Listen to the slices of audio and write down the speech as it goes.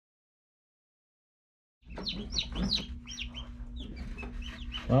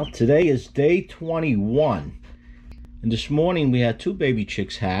Well, today is day 21. And this morning we had 2 baby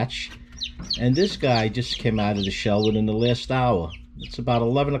chicks hatch. And this guy just came out of the shell within the last hour. It's about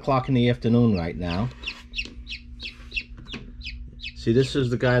 11 o'clock in the afternoon right now. See, this is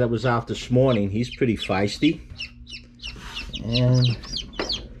the guy that was out this morning. He's pretty feisty. And,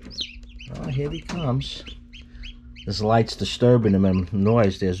 oh, here he comes. This light's disturbing him and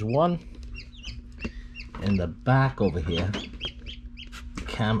noise. There's one in the back over here. I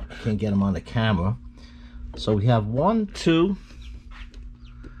can't get him on the camera. So we have 1, 2,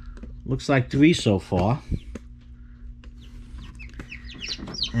 looks like 3 so far.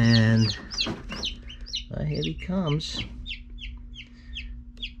 And here he comes.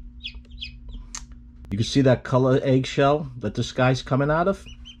 You can see that color eggshell that this guy's coming out of.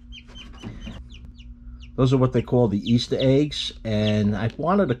 Those are what they call the Easter eggs, and I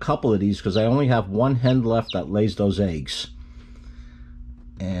wanted a couple of these because I only have 1 hen left that lays those eggs.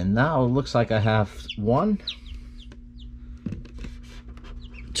 And now it looks like I have 1.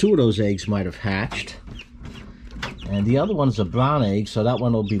 2 of those eggs might have hatched. And the other one's a brown egg, so that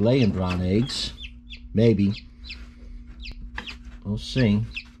one will be laying brown eggs. Maybe. We'll see.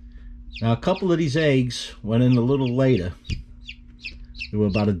 Now a couple of these eggs went in a little later. They were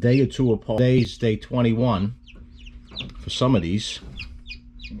about a day or 2 apart. Today's day 21 for some of these.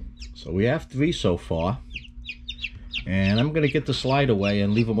 So we have 3 so far. And I'm going to get the slide away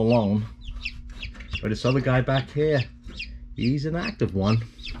and leave them alone. But this other guy back here, he's an active one.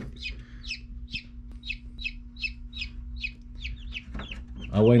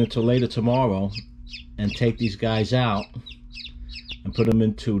 I'll wait until later tomorrow and take these guys out and put them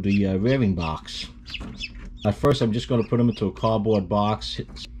into the rearing box. At first I'm just going to put them into a cardboard box,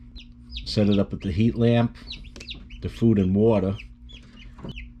 set it up with the heat lamp, the food and water.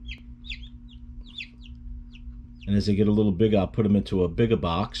 And as they get a little bigger, I'll put them into a bigger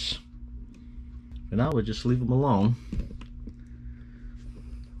box. For now, we'll just leave them alone.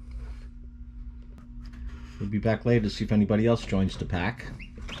 We'll be back later to see if anybody else joins the pack.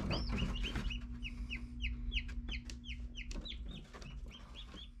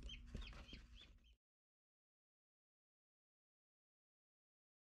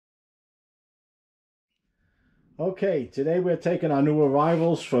 Okay, today we're taking our new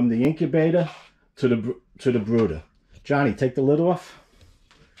arrivals from the incubator to the brooder. Johnny, take the lid off.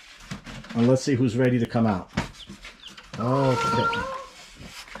 And let's see who's ready to come out. Okay.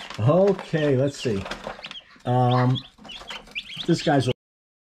 Okay, let's see. This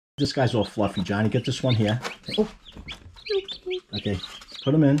guy's all fluffy. Johnny, get this one here. Oh. Okay,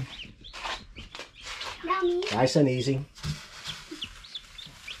 put him in. Nice and easy.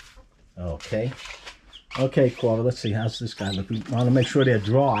 Okay. Okay, Cora, let's see. How's this guy look? We want to make sure they're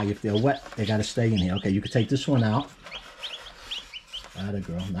dry. If they're wet, they got to stay in here. Okay, you can take this one out. Atta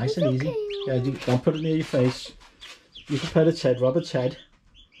girl. Nice and easy. Yeah, don't put it near your face. You can pet its head, rub its head.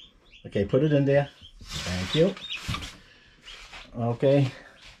 Okay, put it in there. Thank you. Okay,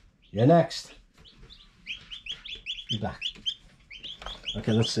 you're next. You're back.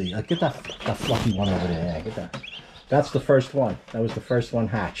 Okay, let's see. Get that fluffy one over there. Yeah, get that. That's the first one. That was the first one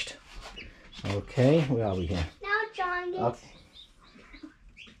hatched. Okay, where are we here? Now John gets... Okay.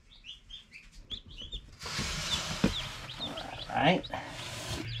 Alright.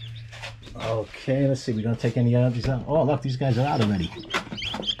 Okay, let's see. We don't take any of these out. Oh, look, these guys are out already.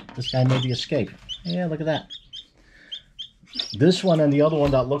 This guy maybe escaped. Yeah, look at that. This one and the other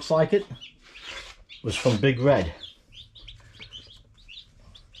one that looks like it was from Big Red.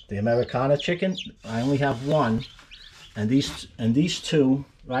 The Americana chicken. I only have 1. And these 2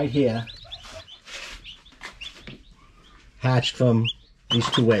 right here hatched from these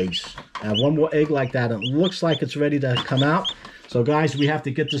 2 eggs. I have 1 more egg like that, and it looks like it's ready to come out. So guys, we have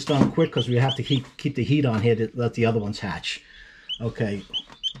to get this done quick because we have to keep the heat on here to let the other ones hatch. Okay,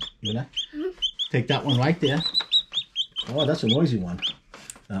 take that one right there. Oh, that's a noisy one.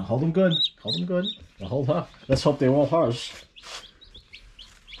 Now hold them good. Hold them good. Now hold her. Let's hope they're all hers.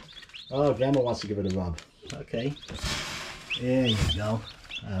 Oh, Grandma wants to give it a rub. Okay. There you go.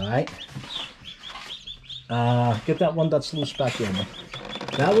 All right. Get that one that's loose back in.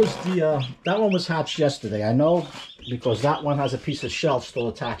 That was the that one was hatched yesterday. I know because that one has a piece of shell still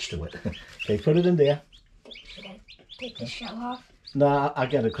attached to it. Okay, put it in there. Should I take the shell off? No, I'll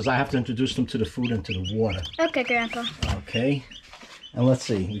get it because I have to introduce them to the food and to the water. Okay, Grandpa. Okay. And let's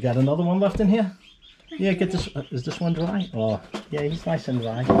see. We got another one left in here? Yeah, get this. Is this one dry? Oh, yeah, he's nice and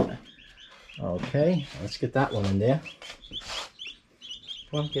dry. Okay, let's get that one in there.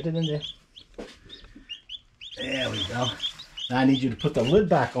 Come on, get it in there. There we go. Now I need you to put the lid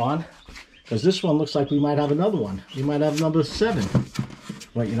back on Because this one looks like we might have another one. We might have number 7.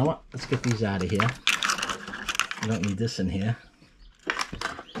 Wait, you know what? Let's get these out of here. We don't need this in here.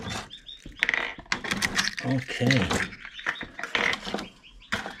 Okay.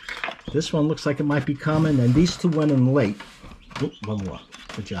 This one looks like it might be common, and these 2 went in late. Oop, one more.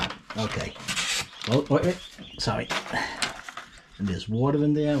 Good job. Okay. Oh, wait. Sorry. And there's water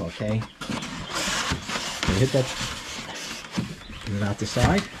in there. Okay. Hit that. Get it out the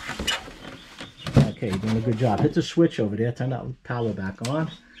side. Okay, you're doing a good job. Hit the switch over there. Turn that power back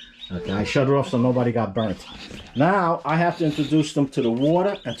on. Okay, I shut it off so nobody got burnt. Now, I have to introduce them to the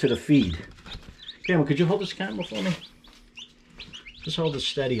water and to the feed. Cameron, could you hold this camera for me? Just hold it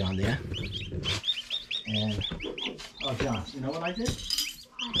steady on there. And, oh, John, you know what I did?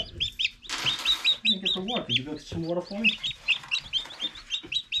 I didn't get the water. Could you go get some water for me?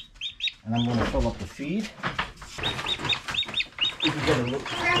 And I'm going to fill up the feed. You can get a little,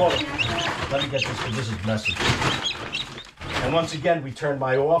 let me get this, because this is messy. And once again, we turned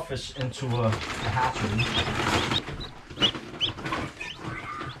my office into a hatchery.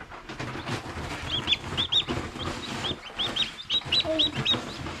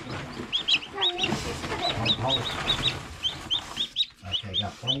 Okay,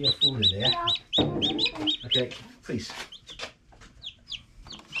 got plenty of food in there. Okay, please.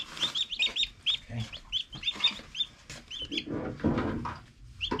 Okay.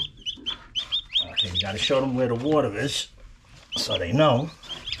 Okay, you got to show them where the water is so they know.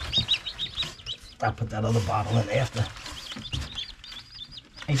 I'll put that other bottle in after.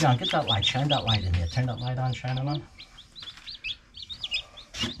 Hey, John, get that light. Shine that light in here. Turn that light on, shine it on.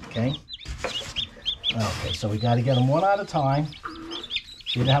 Okay. Okay, so we got to get them one at a time.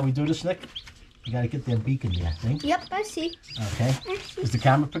 See how we do this, Nick? You got to get their beak in there, see? Yep, I see. Okay. Is the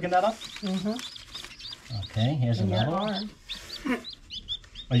camera picking that up? Mm-hmm. Okay, here's another one.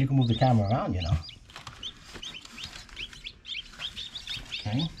 Or you can move the camera around, you know.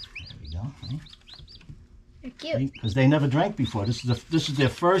 Okay, there we go. They're cute. Because they never drank before. This is their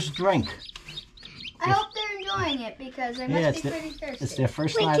first drink. I hope they're enjoying it because they must be pretty thirsty. It's their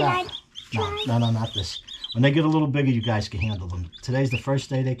first night out. No, not this. When they get a little bigger, you guys can handle them. Today's the first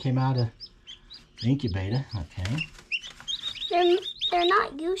day they came out of the incubator. Okay. They're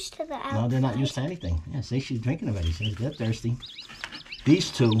not used to the outside. No, they're not used to anything. Yeah, see, she's drinking already. So they're thirsty.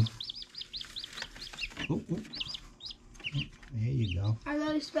 These 2. Ooh, ooh. There you go. Are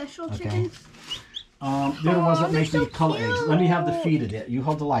those special chickens? They're the ones that make the color eggs. Let me have the feeder there. You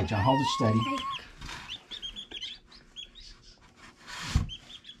hold the light, John. Hold it steady.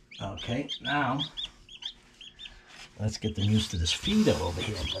 Okay, now let's get them used to this feeder over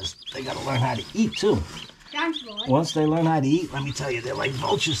here because they got to learn how to eat too. Once they learn how to eat, let me tell you, they're like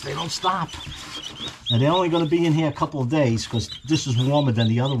vultures. They don't stop. Now, they're only going to be in here a couple of days because this is warmer than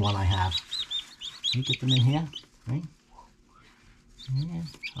the other one I have. Can you get them in here? Right? Yeah.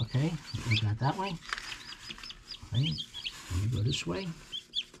 Okay, we got that way. Right. You go this way.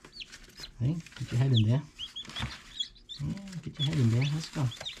 Right. Get your head in there. Yeah, get your head in there. Let's go.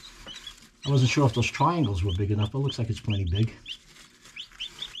 I wasn't sure if those triangles were big enough, but it looks like it's plenty big.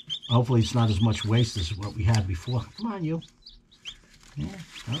 Hopefully it's not as much waste as what we had before. Come on, you. Yeah,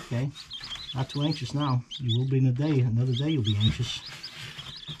 okay. Not too anxious now. You will be in a day. Another day you'll be anxious.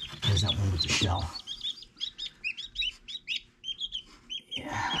 There's that one with the shell.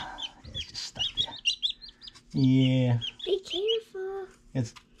 Yeah, it's just stuck there. Yeah. Be careful.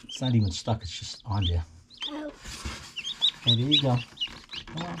 It's not even stuck. It's just on there. Oh. Okay, there you go.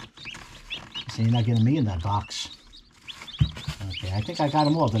 Come on. See, you're not getting me in that box. Okay, I think I got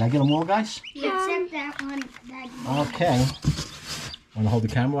them all. Did I get them all, guys? Yeah, except that one. Okay. Want to hold the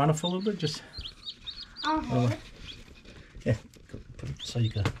camera on it for a little bit? Just. I'll hold it. Yeah, put it so you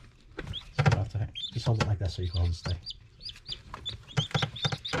can. Just hold it like that so you can hold it steady.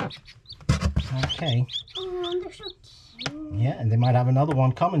 Okay. Oh, they're so cute. Yeah, and they might have another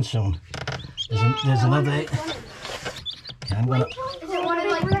one coming soon. There's another. Okay, I'm gonna. Is it one of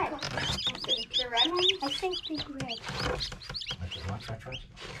like red? The red one? I think big red. Okay, watch.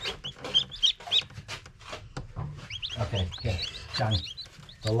 Okay, yeah, Johnny.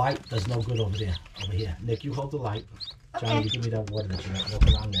 The light does no good over there. Over here. Nick, you hold the light. Johnny, Okay. you give me that water that you're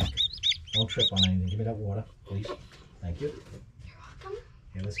walking around Nick. Don't trip on anything. Give me that water, please. Thank you. You're welcome.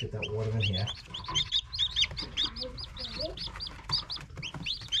 Okay, let's get that water in here.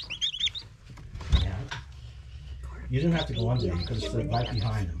 Yeah. You didn't have to go under there. You could have stood right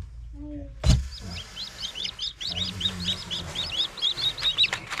behind him.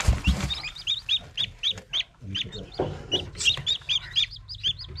 Let me put that.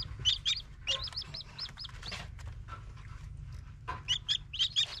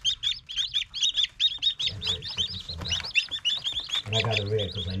 had a rare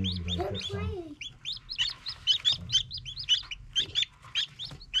because I knew we were going to get some.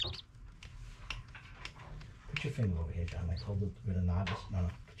 Put your finger over here, John. Like hold it with a novice. No,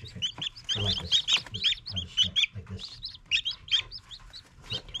 put your finger. Go like this. Like this.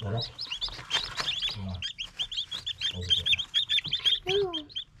 Let up. Come on. Hold it there. No.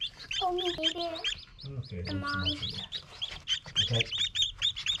 Hold me, baby. Okay. The mom. Okay.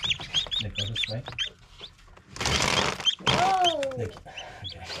 Nick, go this way. Whoa. Nick.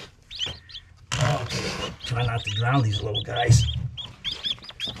 Okay. Okay. Try not to drown these little guys.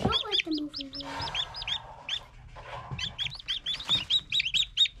 Don't let them over here.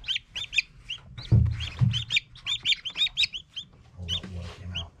 Hold up, water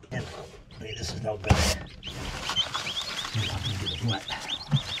came out. Yeah. Hey, this is no good. I'm not going to get it wet.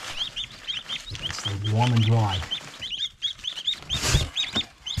 It's like warm and dry.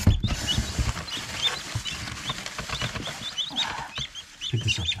 Pick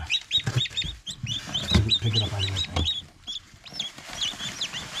this up, John. Pick it up out of the way.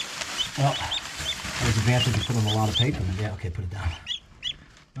 Well, there's advantage of putting a lot of paper in. Yeah, okay, put it down.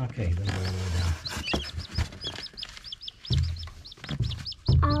 Okay, then go all the way down.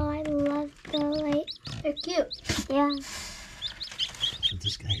 Oh, I love the light. They're cute. Yeah. Put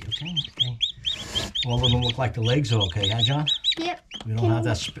this guy, okay? Okay. All of them look like the legs are okay, huh, John? Yep. We don't have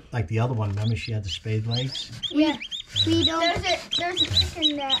that, like the other one. Remember she had the spade legs? Yeah. We don't. There's a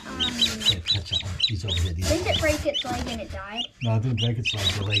chicken that Okay, catch that one. He's over here. didn't it break its leg and it died? No, it didn't break its leg.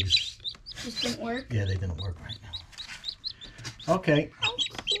 The legs Just didn't work. Yeah, they didn't work right now. Okay.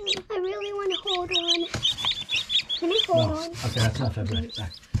 I really want to hold on. Can I hold on? Okay, that's enough.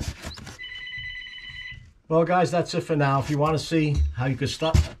 Back. Well, guys, that's it for now. If you want to see how you could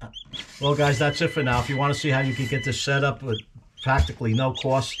stop... Well, guys, that's it for now. If you want to see how you could get this set up with practically no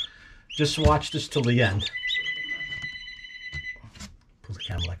cost, just watch this till the end. Pull the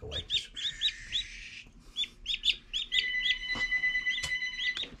camera like away.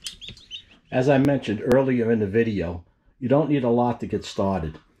 As I mentioned earlier in the video, you don't need a lot to get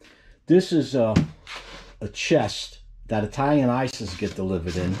started. This is a chest that Italian ices get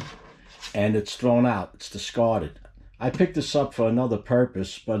delivered in, and it's thrown out. It's discarded. I picked this up for another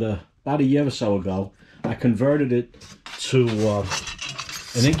purpose, but about a year or so ago, I converted it to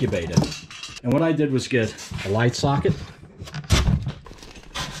an incubator. And what I did was get a light socket.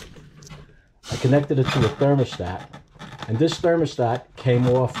 I connected it to a thermostat, and this thermostat came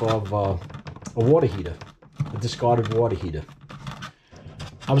off of a water heater, a discarded water heater.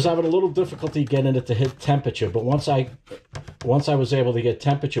 I was having a little difficulty getting it to hit temperature, but once I was able to get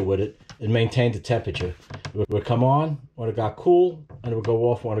temperature with it, it maintained the temperature. It would come on when it got cool, and it would go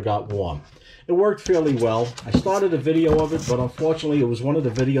off when it got warm. It worked fairly well. I started a video of it, but unfortunately it was one of the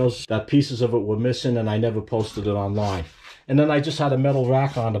videos that pieces of it were missing, and I never posted it online. And then I just had a metal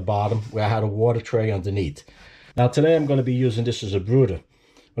rack on the bottom where I had a water tray underneath. Now today I'm going to be using this as a brooder.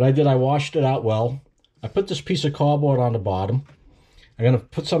 What I did, I washed it out well. I put this piece of cardboard on the bottom. I'm going to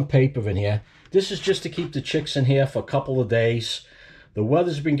put some paper in here. This is just to keep the chicks in here for a couple of days. The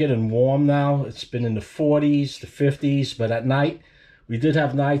weather's been getting warm now. It's been in the 40s, the 50s, but at night, we did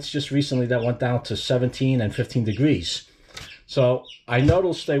have nights just recently that went down to 17 and 15 degrees. So I know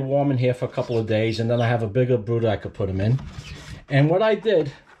it'll stay warm in here for a couple of days, and then I have a bigger brooder I could put them in. And what I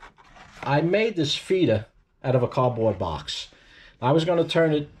did, I made this feeder out of a cardboard box. I was going to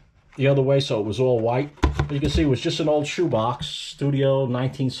turn it the other way so it was all white. But you can see it was just an old shoebox, Studio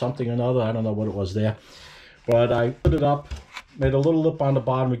 19 something or another. I don't know what it was there. But I put it up, made a little lip on the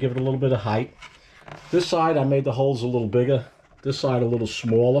bottom to give it a little bit of height. This side I made the holes a little bigger. This side a little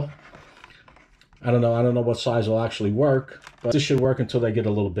smaller. I don't know what size will actually work, but this should work until they get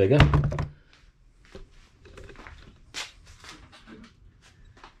a little bigger.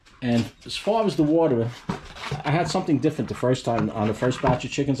 And as far as the water, I had something different the first time on the first batch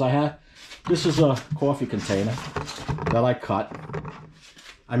of chickens I had. This is a coffee container that I cut.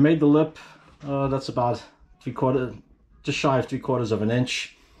 I made the lip, that's about just shy of 3/4 of an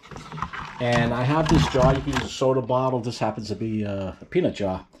inch. And I have this jar. You can use a soda bottle. This happens to be a peanut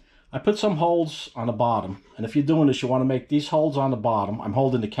jar. I put some holes on the bottom. And if you're doing this, you want to make these holes on the bottom. I'm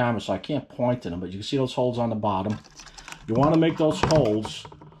holding the camera so I can't point to them, but you can see those holes on the bottom. You want to make those holes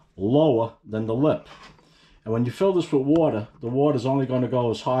lower than the lip. And when you fill this with water, the water is only going to go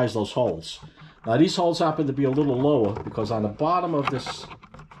as high as those holes. Now these holes happen to be a little lower because on the bottom of this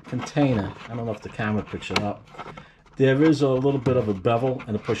container, I don't know if the camera picks it up, there is a little bit of a bevel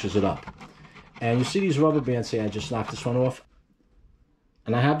and it pushes it up. And you see these rubber bands here, I just knocked this one off.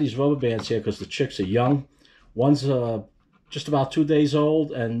 And I have these rubber bands here because the chicks are young. One's just about 2 days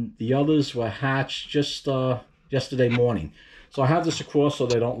old and the others were hatched just yesterday morning. So I have this across so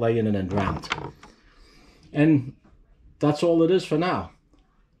they don't lay in and then drown. And that's all it is for now.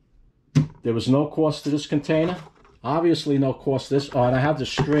 There was no cost to this container. Obviously no cost to this. Oh, and I have the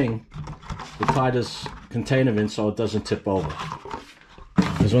string to tie this container in so it doesn't tip over.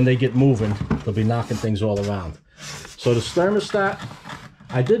 Because when they get moving, they'll be knocking things all around. So this thermostat,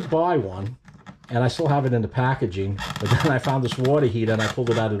 I did buy one, and I still have it in the packaging. But then I found this water heater, and I pulled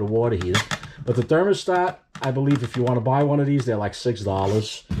it out of the water heater. But the thermostat, I believe if you want to buy one of these, they're like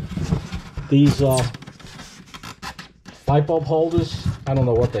 $6. These light bulb holders, I don't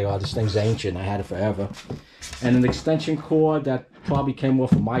know what they are. This thing's ancient. I had it forever. And an extension cord that probably came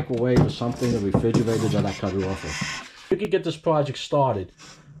off a microwave or something, a refrigerator that I cut it off of. You could get this project started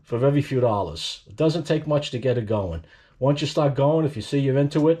for very few dollars. It doesn't take much to get it going. Once you start going, if you see you're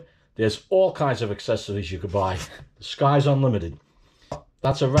into it, there's all kinds of accessories you could buy. The sky's unlimited.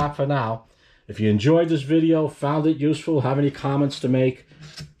 That's a wrap for now. If you enjoyed this video, found it useful, have any comments to make,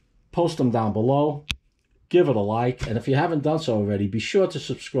 post them down below. Give it a like, and if you haven't done so already, be sure to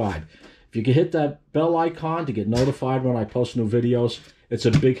subscribe. If you can hit that bell icon to get notified when I post new videos, it's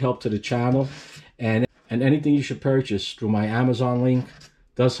a big help to the channel. And anything you should purchase through my Amazon link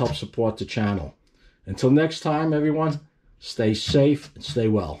does help support the channel. Until next time, everyone, stay safe and stay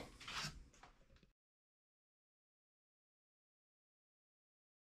well.